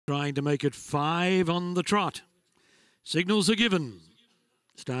trying to make it 5 on the trot. Signals are given.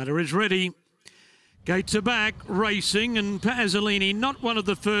 Starter is ready. Gates are back, racing, and Pasolini not one of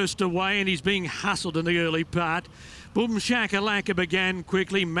the first away, and he's being hustled in the early part. Boom Shakalaka began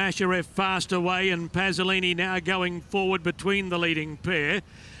quickly, MASHAAREF fast away, and Pasolini now going forward between the leading pair.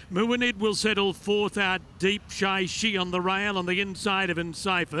 Muanid will settle fourth out deep. Shy She on the rail on the inside of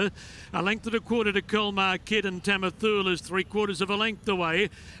Encipher. A length and a quarter to Colmar Kid, and Tamathul is 3/4 of a length away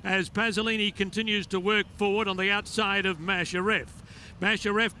as Pasolini continues to work forward on the outside of MASHAAREF.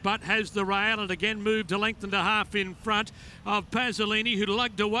 MASHAAREF but has the rail and again moved a length and a half in front of Pasolini, who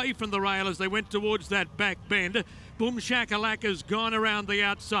lugged away from the rail as they went towards that back bend. Boom Shakalaka's gone around the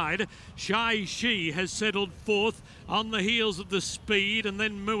outside. Shy She has settled fourth on the heels of the speed, and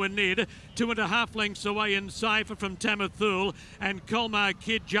then Muanid 2.5 lengths away in Cypher from Tamathul, and Colmar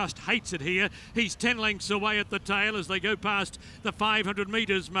Kid just hates it here. He's 10 lengths away at the tail as they go past the 500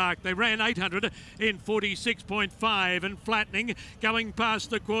 metres mark. They ran 800 in 46.5 and flattening, going past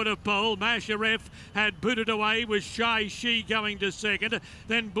the quarter pole. MASHAAREF had booted away with Shy She going to second,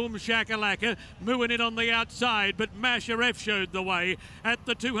 then Boom Shakalaka, Muanid on the outside, but MASHAAREF showed the way at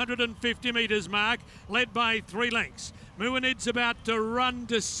the 250 metres mark, led by 3 lengths. Muanid's about to run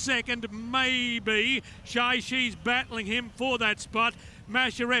to second, maybe. Shy She's battling him for that spot.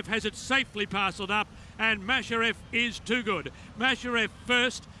 MASHAAREF has it safely parcelled up, and MASHAAREF is too good. MASHAAREF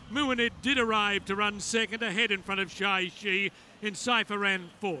first. Muanid did arrive to run second, ahead in front of Shy She. Encipher ran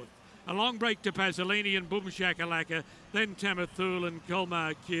fourth. A long break to Pasolini and Boom Shakalaka, then Tamathul and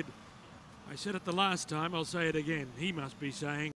Colmar Kid. I said it the last time, I'll say it again. He must be saying,